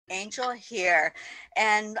Angel here,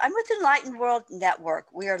 and I'm with Enlightened World Network.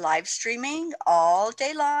 We are live streaming all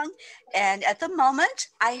day long, and at the moment,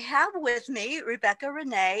 I have with me Rebekah,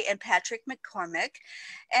 Renee, and Patrick McCormick.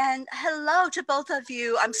 And hello to both of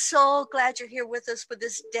you. I'm so glad you're here with us for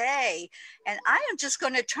this day. And I am just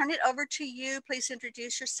going to turn it over to you. Please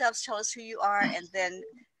introduce yourselves, tell us who you are, and then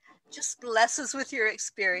just bless us with your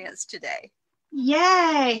experience today.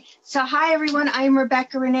 Yay! So hi everyone, I'm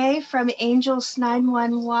Rebekah Renee from Angels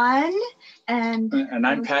 911, and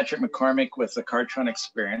I'm Patrick McCormick with the Cartron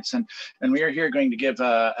Experience, and we are here going to give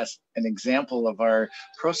an example of our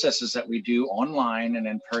processes that we do online and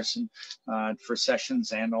in person for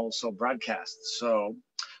sessions and also broadcasts. So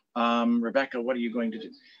Rebekah, what are you going to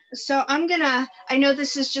do? So I know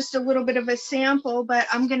this is just a little bit of a sample, but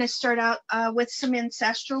I'm gonna start out with some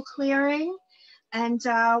ancestral clearing. And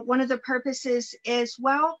one of the purposes is,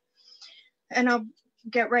 well, and I'll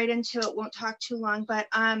get right into it, won't talk too long, but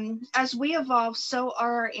as we evolve, so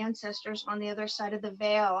are our ancestors on the other side of the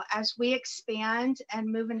veil. As we expand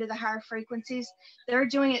and move into the higher frequencies, they're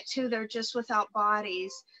doing it too, they're just without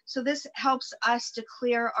bodies. So this helps us to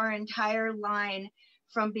clear our entire line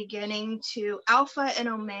from beginning to Alpha and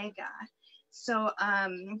Omega. So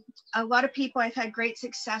a lot of people, I've had great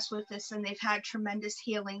success with this, and they've had tremendous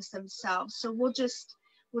healings themselves. So we'll just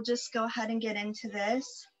go ahead and get into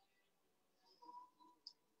this.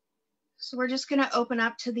 So we're just going to open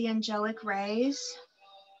up to the angelic rays,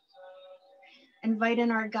 invite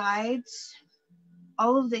in our guides,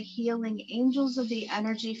 all of the healing angels of the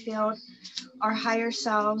energy field, our higher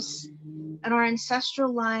selves, and our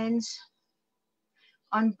ancestral lines.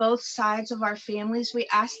 On both sides of our families, we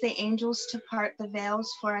ask the angels to part the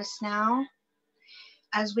veils for us now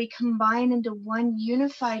as we combine into one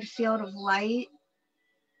unified field of light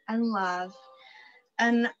and love.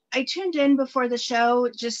 And I tuned in before the show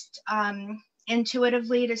just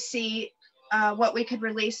intuitively to see what we could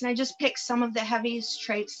release. And I just picked some of the heaviest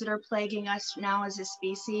traits that are plaguing us now as a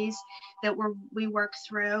species that we work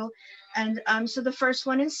through. And so the first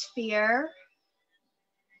one is fear.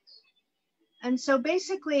 And so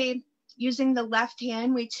basically, using the left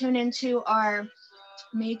hand, we tune into our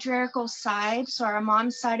matriarchal side, so our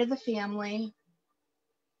mom's side of the family.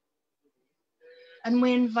 And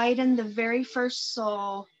we invite in the very first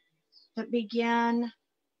soul that began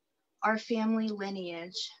our family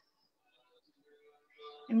lineage.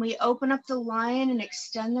 And we open up the line and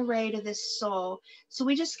extend the ray to this soul. So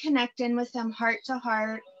we just connect in with them heart to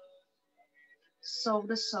heart, soul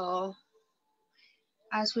to soul,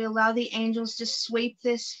 as we allow the angels to sweep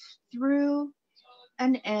this through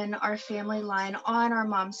and in our family line on our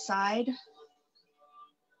mom's side.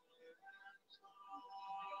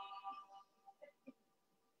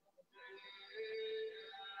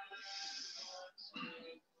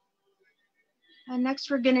 And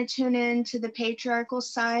next we're going to tune in to the patriarchal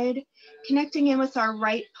side, connecting in with our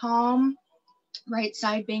right palm, right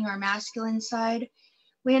side being our masculine side.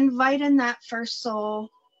 We invite in that first soul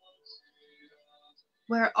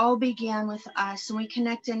where it all began with us, and we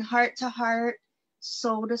connect in heart to heart,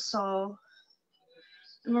 soul to soul.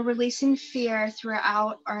 And we're releasing fear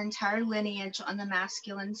throughout our entire lineage on the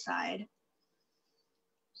masculine side.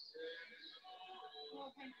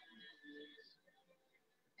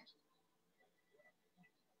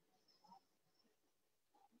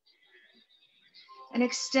 And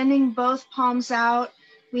extending both palms out,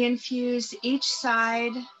 we infuse each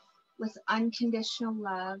side with unconditional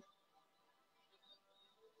love.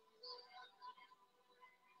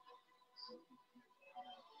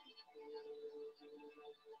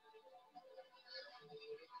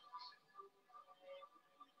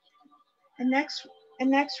 And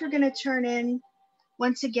next we're going to turn in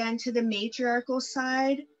once again to the matriarchal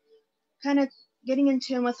side, kind of getting in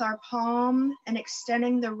tune with our palm and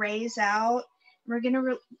extending the rays out. We're going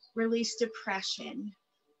to release depression,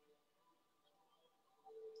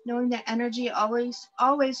 knowing that energy always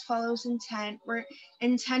follows intent. We're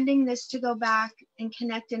intending this to go back and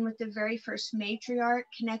connect in with the very first matriarch,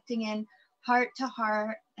 connecting in heart to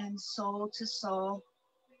heart and soul to soul,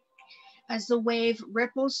 as the wave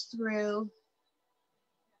ripples through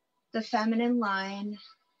the feminine line.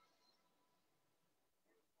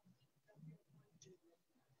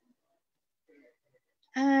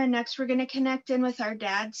 And next we're going to connect in with our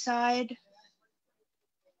dad's side,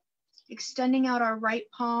 extending out our right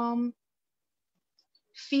palm,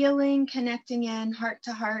 feeling, connecting in heart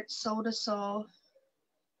to heart, soul to soul,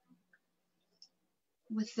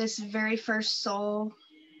 with this very first soul,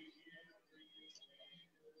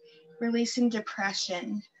 releasing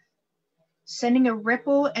depression, sending a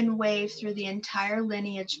ripple and wave through the entire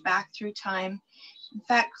lineage back through time, In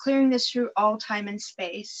fact, clearing this through all time and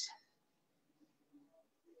space.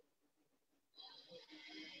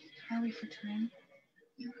 Are we for time?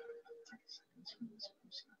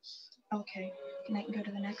 Okay, and I can go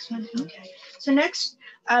to the next one. Okay, so next,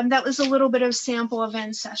 that was a little bit of sample of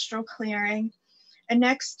ancestral clearing. And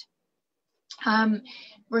next,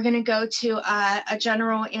 we're going to go to a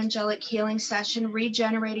general angelic healing session,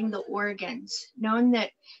 regenerating the organs, knowing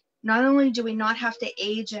that not only do we not have to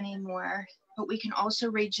age anymore, but we can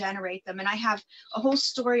also regenerate them. And I have a whole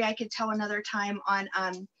story I could tell another time on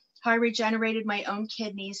how I regenerated my own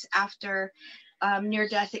kidneys after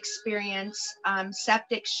near-death experience,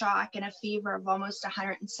 septic shock, and a fever of almost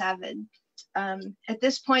 107. At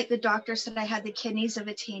this point, the doctor said I had the kidneys of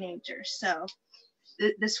a teenager, so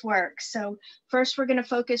this works. So first, we're going to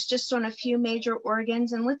focus just on a few major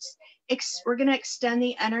organs, and we're going to extend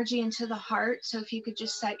the energy into the heart. So if you could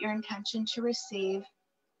just set your intention to receive,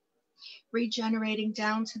 regenerating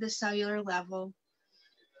down to the cellular level.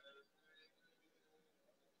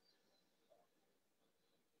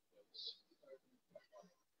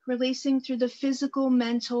 Releasing through the physical,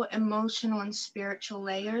 mental, emotional, and spiritual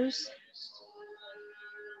layers.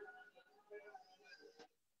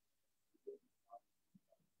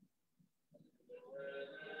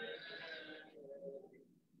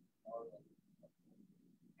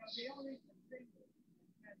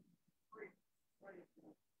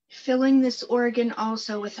 Filling this organ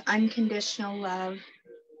also with unconditional love.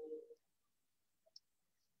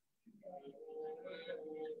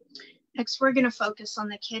 Next, we're going to focus on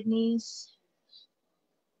the kidneys.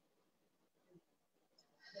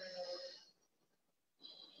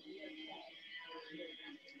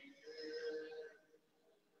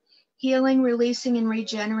 Healing, releasing, and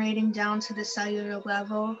regenerating down to the cellular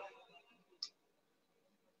level.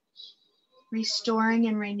 Restoring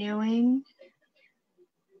and renewing.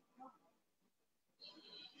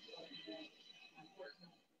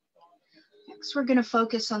 Next, we're going to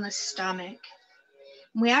focus on the stomach.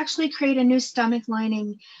 We actually create a new stomach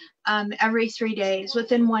lining every 3 days,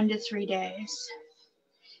 within 1 to 3 days.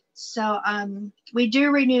 So we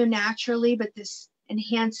do renew naturally, but this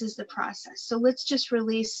enhances the process. So let's just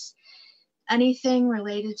release anything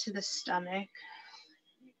related to the stomach.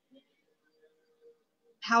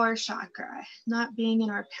 Power chakra, not being in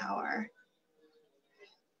our power.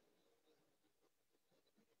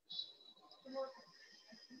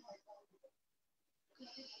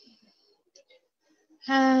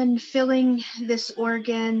 And filling this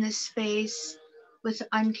organ, this space, with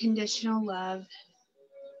unconditional love.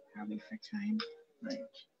 Probably for time. Right.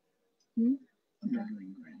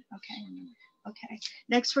 Okay. Okay.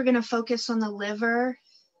 Next, we're going to focus on the liver.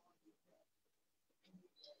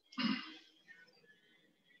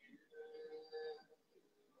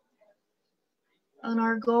 And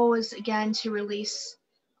our goal is, again, to release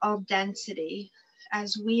all density.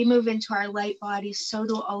 As we move into our light bodies, so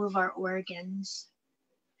do all of our organs.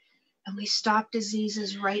 And we stop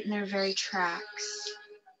diseases right in their very tracks.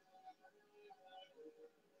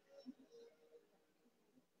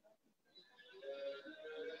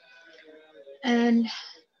 And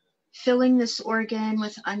filling this organ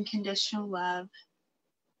with unconditional love.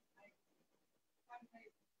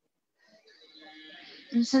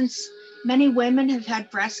 And since many women have had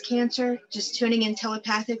breast cancer, just tuning in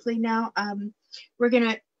telepathically now, we're going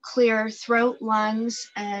to clear throat, lungs,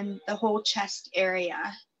 and the whole chest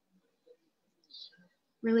area.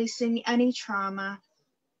 Releasing any trauma,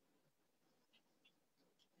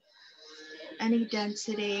 any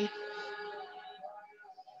density.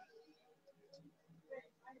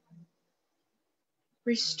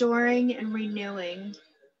 Restoring and renewing.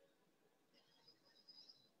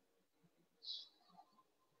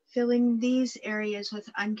 Filling these areas with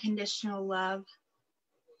unconditional love.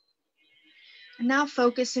 And now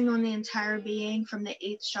focusing on the entire being from the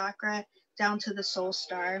 8th chakra down to the soul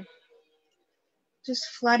star. Just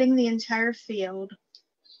flooding the entire field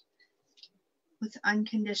with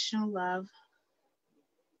unconditional love,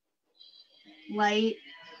 light,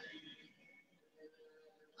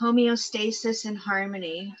 homeostasis, and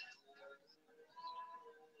harmony.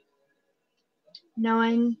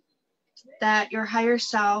 Knowing that your higher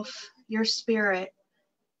self, your spirit,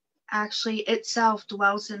 actually itself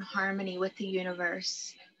dwells in harmony with the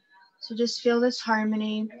universe. So just feel this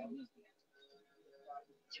harmony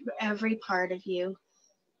through every part of you.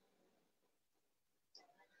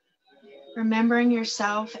 Remembering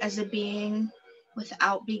yourself as a being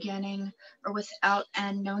without beginning or without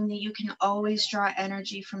end, knowing that you can always draw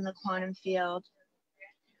energy from the quantum field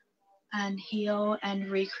and heal and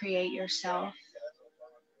recreate yourself.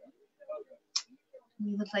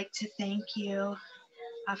 We would like to thank you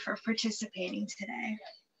for participating today.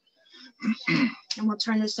 And we'll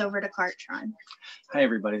turn this over to Cartron. Hi,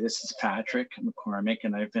 everybody. This is Patrick McCormick,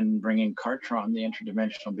 and I've been bringing Cartron, the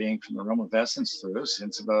interdimensional being from the realm of essence, through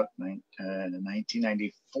since about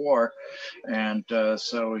 1994. And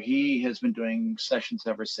so he has been doing sessions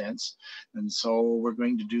ever since. And so we're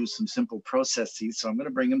going to do some simple processes. So I'm going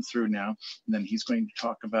to bring him through now, and then he's going to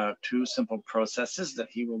talk about 2 simple processes that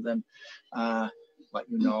he will then let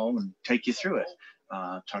you know and take you through it.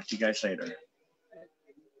 Talk to you guys later.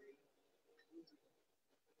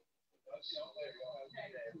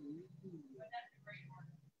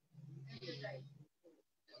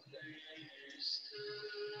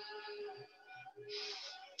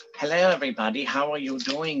 Hello, everybody. How are you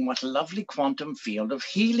doing? What a lovely quantum field of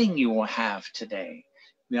healing you will have today.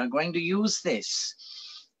 We are going to use this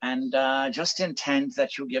and just intend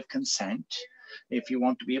that you give consent if you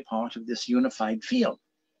want to be a part of this unified field.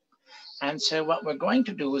 And so what we're going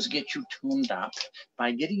to do is get you tuned up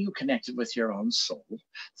by getting you connected with your own soul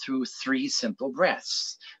through 3 simple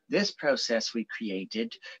breaths. This process we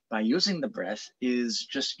created by using the breath is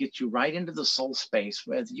just get you right into the soul space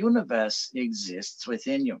where the universe exists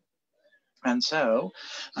within you. And so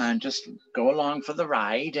just go along for the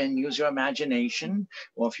ride and use your imagination,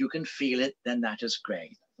 or if you can feel it, then that is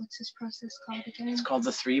great. What's this process called again? It's called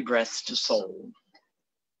the 3 breaths to soul.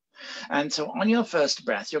 And so on your first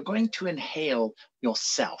breath, you're going to inhale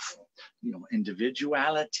yourself, your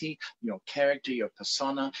individuality, your character, your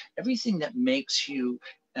persona, everything that makes you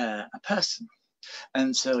a person.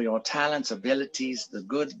 And so your talents, abilities, the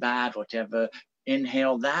good, bad, whatever,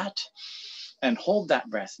 inhale that and hold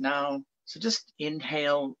that breath now. So just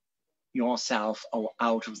inhale yourself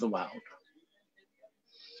out of the world.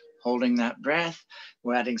 Holding that breath,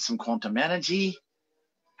 we're adding some quantum energy.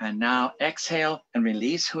 And now exhale and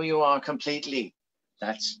release who you are completely.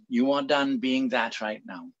 You are done being that right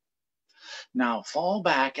now. Now fall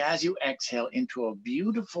back as you exhale into a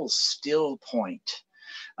beautiful still point,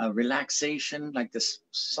 a relaxation like the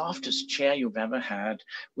softest chair you've ever had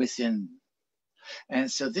within.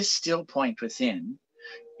 And so this still point within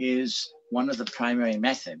is one of the primary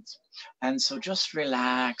methods. And so just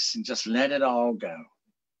relax and just let it all go.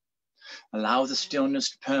 Allow the stillness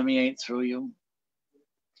to permeate through you.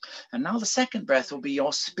 And now the second breath will be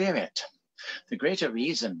your spirit, the greater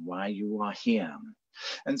reason why you are here.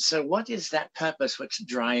 And so what is that purpose which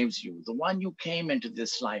drives you, the one you came into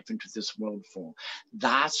this life, into this world for?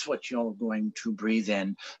 That's what you're going to breathe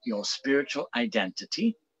in, your spiritual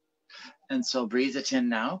identity. And so breathe it in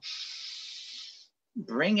now.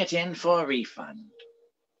 Bring it in for a refund.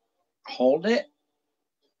 Hold it.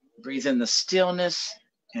 Breathe in the stillness.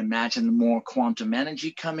 Imagine more quantum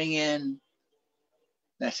energy coming in.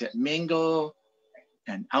 Let it mingle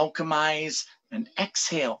and alchemize and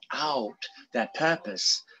exhale out that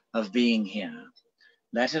purpose of being here.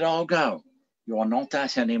 Let it all go. You are not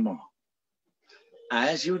that anymore.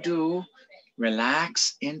 As you do,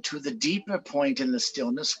 relax into the deeper point in the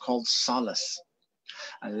stillness called solace.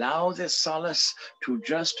 Allow this solace to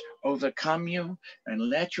just overcome you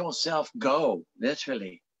and let yourself go,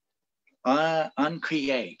 literally,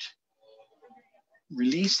 uncreate.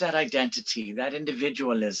 Release that identity, that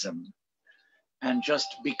individualism, and just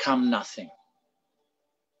become nothing.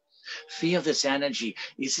 Feel this energy.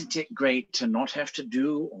 Isn't it great to not have to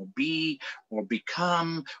do or be or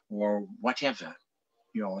become or whatever?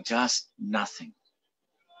 You're just nothing.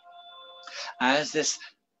 As this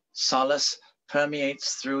solace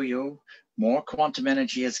permeates through you, more quantum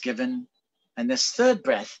energy is given, and this third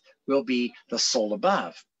breath will be the soul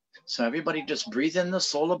above. So everybody just breathe in the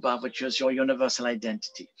soul above, which is your universal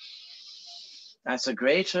identity. That's a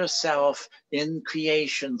greater self in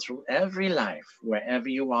creation through every life, wherever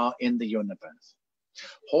you are in the universe.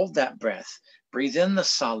 Hold that breath, breathe in the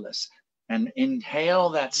solace, and inhale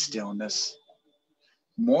that stillness.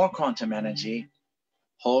 More quantum energy.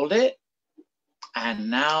 Hold it. And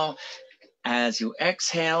now, as you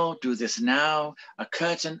exhale, do this now, a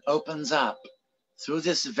curtain opens up. Through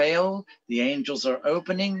this veil, the angels are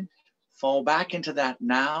opening. Fall back into that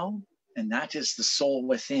now, and that is the soul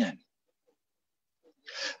within.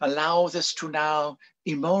 Allow this to now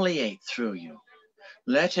emoliate through you.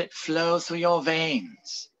 Let it flow through your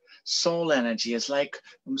veins. Soul energy is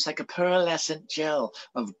almost like a pearlescent gel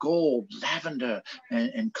of gold, lavender,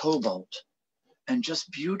 and cobalt, and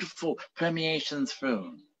just beautiful permeation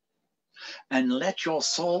through. And let your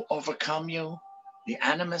soul overcome you, the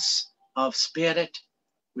animus of spirit,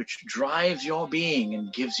 which drives your being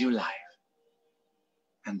and gives you life.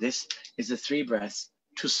 And this is the 3 breaths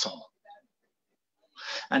to soul.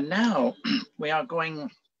 And now we are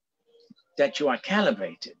going that you are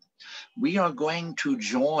calibrated. we are going to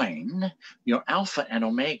join your alpha and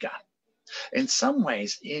omega. In some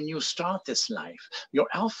ways, when you start this life, your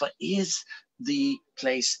alpha is the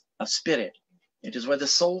place of spirit. It is where the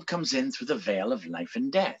soul comes in through the veil of life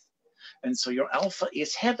and death. And so your alpha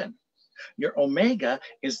is heaven. Your omega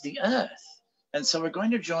is the earth. And so we're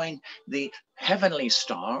going to join the heavenly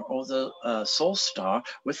star or the soul star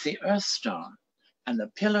with the earth star. And the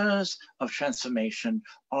pillars of transformation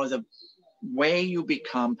are the way you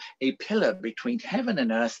become a pillar between heaven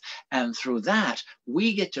and earth. And through that,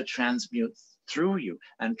 we get to transmute through you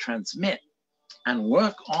and transmit and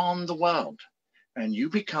work on the world. And you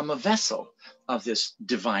become a vessel of this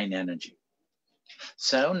divine energy.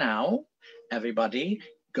 So now, everybody,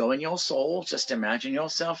 go in your soul. Just imagine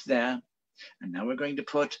yourself there. And now we're going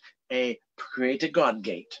to create a God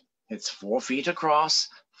gate. It's 4 feet across,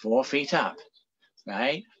 4 feet up,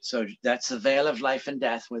 right? So that's the veil of life and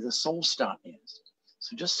death where the soul star is.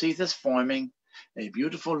 So just see this forming, a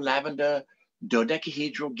beautiful lavender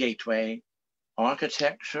dodecahedral gateway,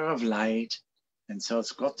 architecture of light. And so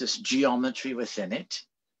it's got this geometry within it,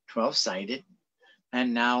 12-sided.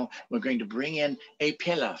 And now we're going to bring in a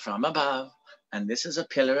pillar from above. And this is a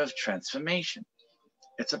pillar of transformation.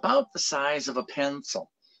 It's about the size of a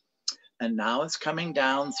pencil. And now it's coming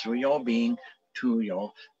down through your being to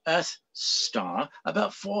your earth star,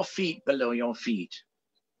 about 4 feet below your feet.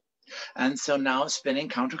 And so now it's spinning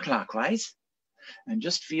counterclockwise. And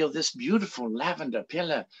just feel this beautiful lavender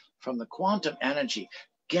pillar from the quantum energy.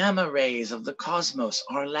 Gamma rays of the cosmos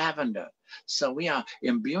are lavender. So we are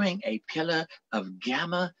imbuing a pillar of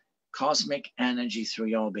gamma cosmic energy through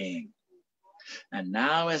your being. And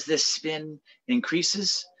now as this spin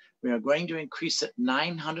increases, we are going to increase it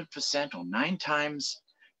 900% or 9 times.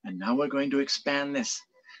 And now we're going to expand this.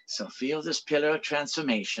 So feel this pillar of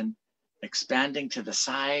transformation expanding to the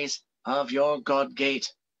size of your God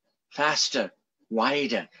gate, faster,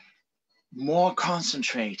 wider, more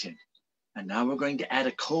concentrated. And now we're going to add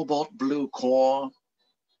a cobalt blue core.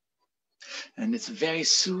 And it's very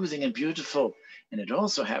soothing and beautiful. And it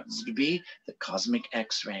also happens to be the cosmic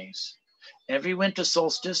X-rays. Every winter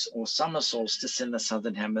solstice or summer solstice in the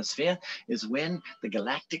southern hemisphere is when the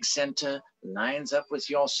galactic center lines up with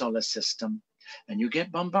your solar system. And you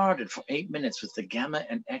get bombarded for 8 minutes with the gamma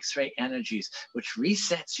and X-ray energies, which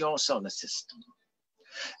resets your solar system.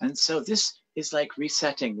 And so this is like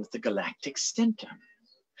resetting with the galactic center.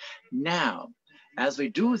 Now, as we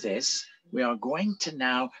do this, we are going to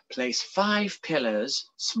now place 5 pillars,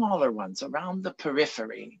 smaller ones, around the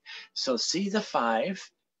periphery. So see the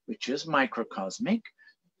 5, which is microcosmic,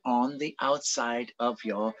 on the outside of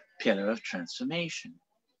your pillar of transformation.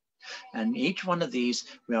 And each one of these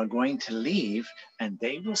we are going to leave, and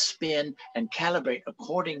they will spin and calibrate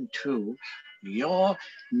according to your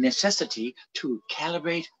necessity to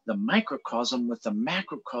calibrate the microcosm with the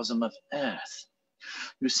macrocosm of Earth.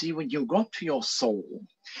 You see, when you go to your soul,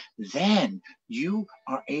 then you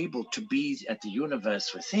are able to be at the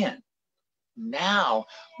universe within. Now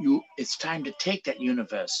it's time to take that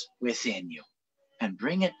universe within you and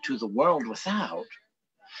bring it to the world without.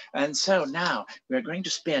 And so now we're going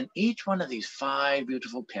to spin each one of these 5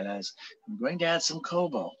 beautiful pillars. I'm going to add some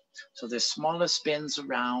cobalt. So there's smaller spins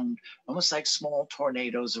around, almost like small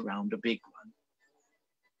tornadoes around a big one.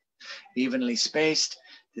 Evenly spaced.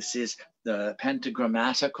 This is the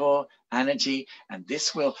pentagrammatical energy, and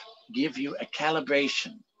this will give you a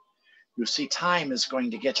calibration. You see, time is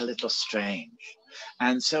going to get a little strange.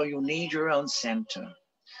 And so you need your own center.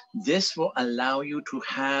 This will allow you to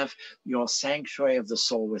have your sanctuary of the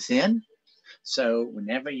soul within. So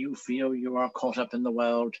whenever you feel you are caught up in the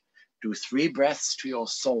world, do 3 breaths to your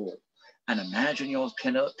soul and imagine your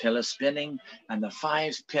pillar spinning and the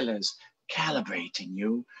 5 pillars calibrating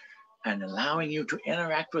you and allowing you to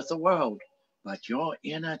interact with the world. But your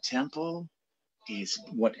inner temple is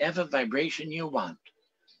whatever vibration you want.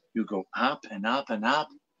 You go up and up and up,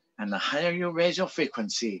 and the higher you raise your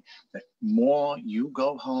frequency, the more you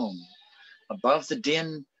go home. Above the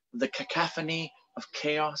din, the cacophony of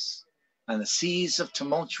chaos, and the seas of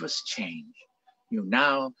tumultuous change, you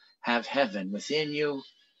now have heaven within you,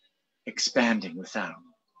 expanding without.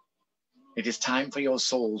 It is time for your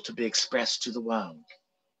soul to be expressed to the world.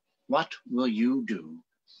 What will you do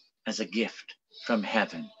as a gift from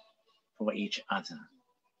heaven for each other?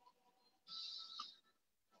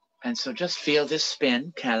 And so just feel this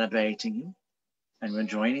spin calibrating you, and we're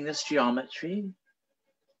joining this geometry.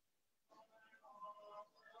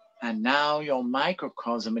 And now your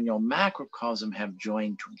microcosm and your macrocosm have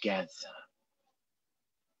joined together.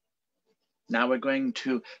 Now we're going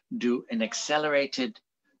to do an accelerated,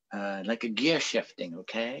 like a gear shifting,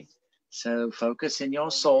 okay? So focus in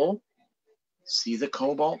your soul. See the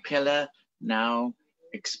cobalt pillar now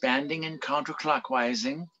expanding and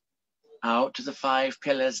counterclockwise out to the 5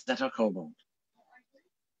 pillars that are cobalt.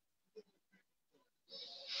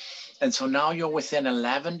 And so now you're within a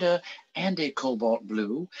lavender and a cobalt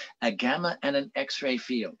blue, a gamma and an X-ray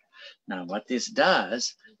field. Now what this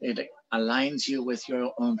does, it aligns you with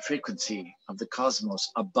your own frequency of the cosmos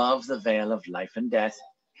above the veil of life and death.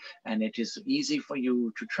 And it is easy for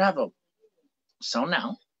you to travel. So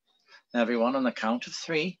now, everyone, on the count of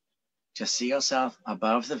 3, just see yourself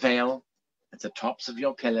above the veil at the tops of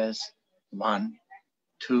your pillars. 1,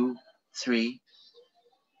 2, 3.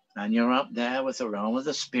 And you're up there with the realm of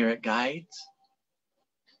the spirit guides.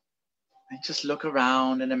 And just look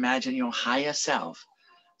around and imagine your higher self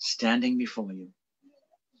standing before you.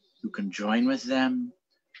 You can join with them,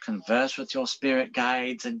 converse with your spirit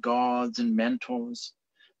guides and gods and mentors.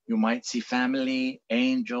 You might see family,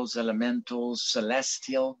 angels, elementals,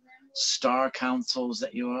 celestial, star councils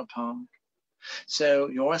that you are a part. So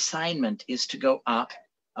your assignment is to go up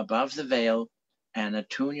above the veil and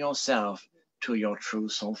attune yourself to your true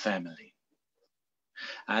soul family.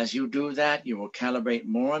 As you do that, you will calibrate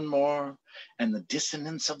more and more, and the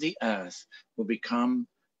dissonance of the earth will become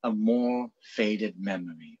a more faded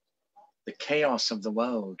memory. The chaos of the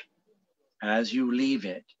world, as you leave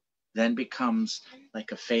it, then becomes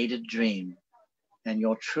like a faded dream, and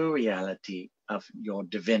your true reality of your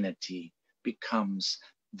divinity becomes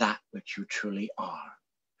that which you truly are.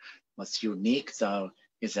 What's unique, though,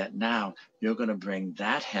 is that now you're going to bring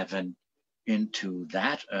that heaven into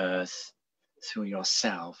that earth through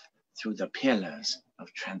yourself, through the pillars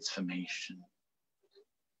of transformation.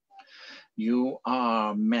 You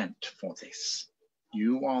are meant for this.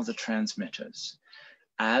 You are the transmitters.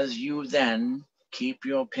 As you then keep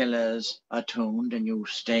your pillars attuned and you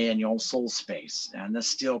stay in your soul space and the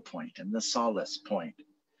still point and the solace point,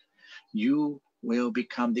 you will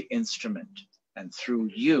become the instrument. And through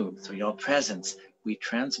you, through your presence, we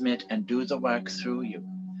transmit and do the work through you.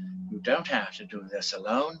 You don't have to do this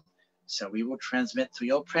alone, so we will transmit through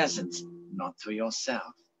your presence, not through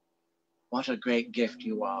yourself. What a great gift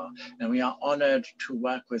you are, and we are honored to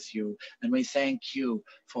work with you, and we thank you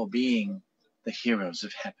for being the heroes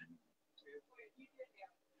of heaven.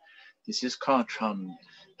 This is Cartron.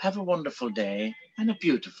 Have a wonderful day and a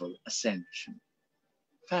beautiful ascension.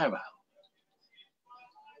 Farewell.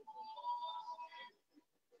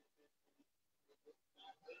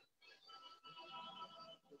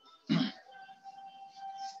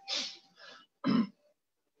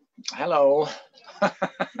 Hello.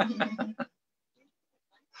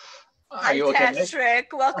 Hi, you okay?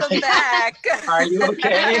 Patrick. Welcome back. Are you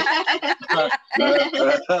okay?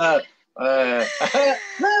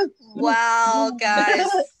 Wow, guys.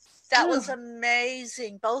 That was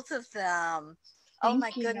amazing. Both of them. Oh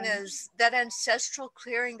my goodness. That ancestral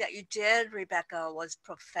clearing that you did, Rebekah, was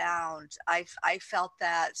profound. I felt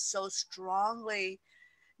that so strongly.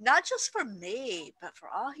 Not just for me, but for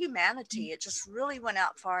all humanity. It just really went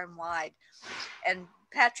out far and wide. And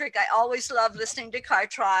Patrick, I always love listening to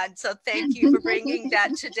Cartron, so thank you for bringing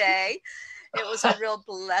that today. It was a real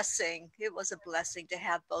blessing. It was a blessing to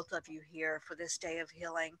have both of you here for this day of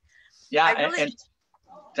healing. Yeah, and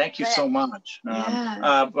thank you so much.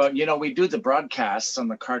 But you know, we do the broadcasts on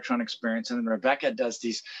the Cartron Experience, and Rebekah does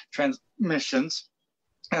these transmissions.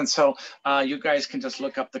 And so you guys can just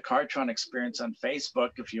look up the Cartron Experience on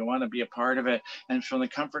Facebook if you want to be a part of it. And from the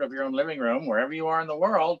comfort of your own living room, wherever you are in the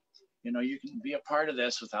world, you know, you can be a part of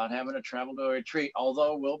this without having to travel to a retreat.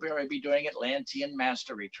 Although we'll be doing Atlantean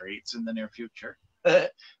master retreats in the near future. And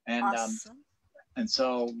awesome. And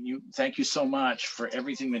so thank you so much for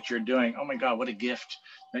everything that you're doing. Oh my God, what a gift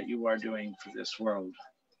that you are doing for this world.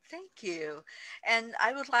 Thank you. And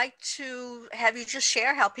I would like to have you just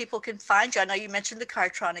share how people can find you. I know you mentioned the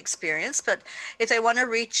Cartron Experience, but if they want to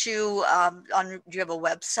reach you, do you have a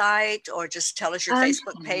website, or just tell us your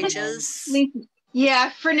Facebook pages? Yeah,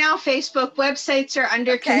 for now, Facebook websites are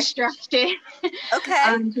under construction.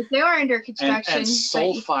 Okay. They are under construction. And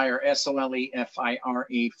Soulfire, SOLEFIRE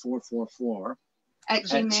 444 at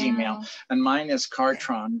Gmail. And mine is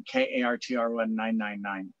Cartron, KARTRON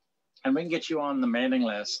 999. And we can get you on the mailing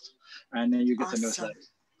list, and then you get the newsletter.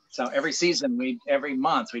 So every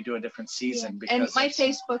month we do a different season. Yeah. And my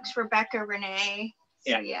Facebook's Rebekah Renee.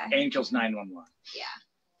 So Angels 911. Yeah.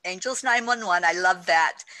 Angels 911. I love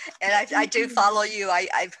that. And I do follow you.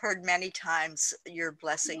 I've heard many times your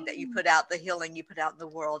blessing that you put out, the healing you put out in the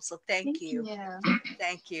world. So thank you.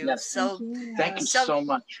 Thank you. Yes. Thank you so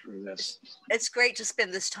much for this. It's great to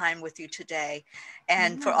spend this time with you today.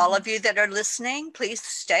 And for all of you that are listening, please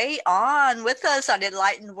stay on with us on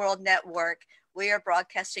Enlightened World Network. We are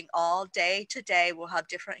broadcasting all day today. We'll have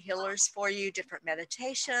different healers for you, different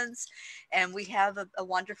meditations, and we have a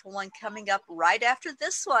wonderful one coming up right after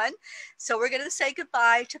this one. So we're going to say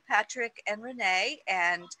goodbye to Patrick and Renee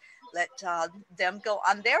and let them go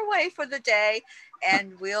on their way for the day,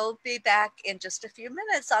 and we'll be back in just a few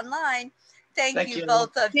minutes online. Thank you,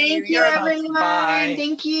 both of you. Thank you, everyone. Bye.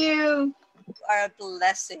 Thank you. Are a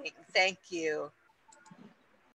blessing. Thank you.